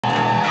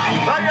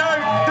Thank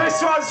you.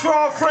 This one's for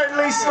our friend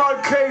Lee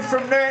Smokey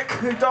from Nick,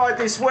 who died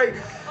this week.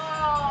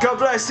 God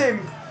bless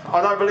him.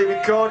 I don't believe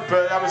in God,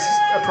 but that was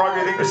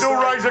appropriate thing to say. It's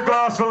all raise a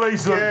glass for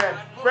Lisa.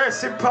 Yeah.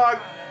 Rest in pug.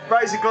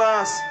 Raise a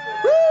glass.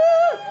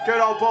 Woo!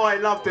 Good old boy.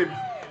 Loved him.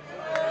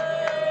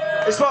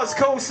 This one's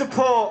called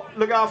Support.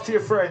 Look after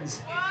your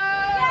friends.